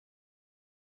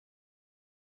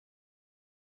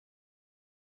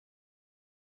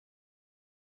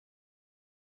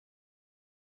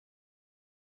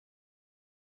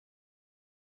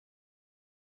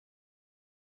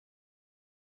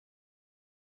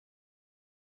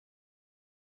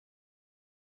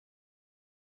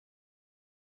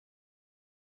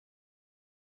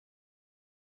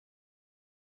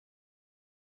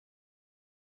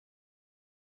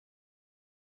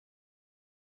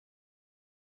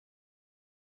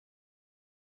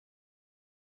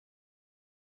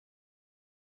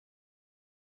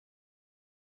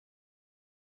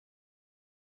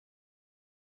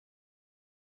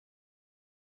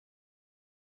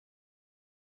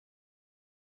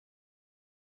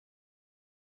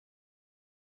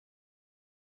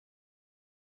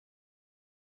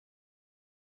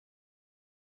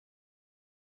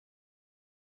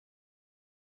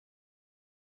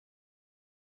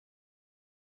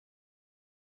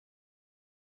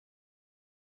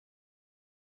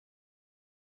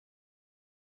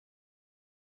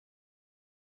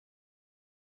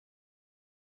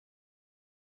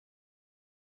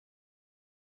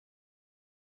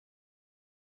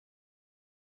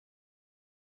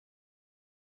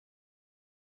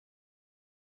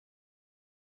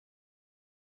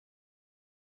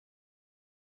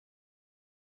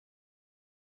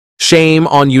Shame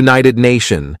on United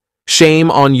Nations.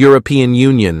 Shame on European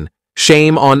Union.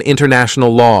 Shame on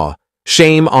international law.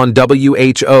 Shame on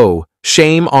WHO.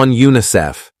 Shame on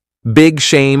UNICEF. Big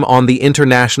shame on the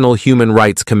International Human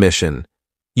Rights Commission.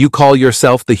 You call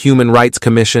yourself the Human Rights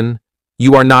Commission?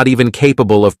 You are not even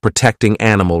capable of protecting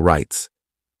animal rights.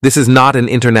 This is not an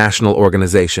international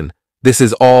organization. This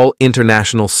is all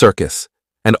international circus.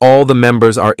 And all the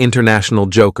members are international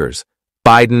jokers.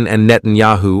 Biden and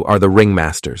Netanyahu are the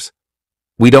ringmasters.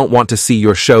 We don't want to see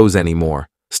your shows anymore.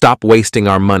 Stop wasting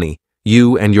our money.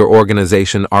 You and your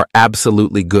organization are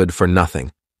absolutely good for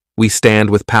nothing. We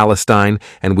stand with Palestine,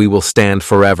 and we will stand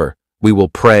forever. We will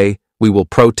pray, we will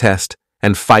protest,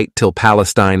 and fight till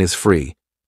Palestine is free.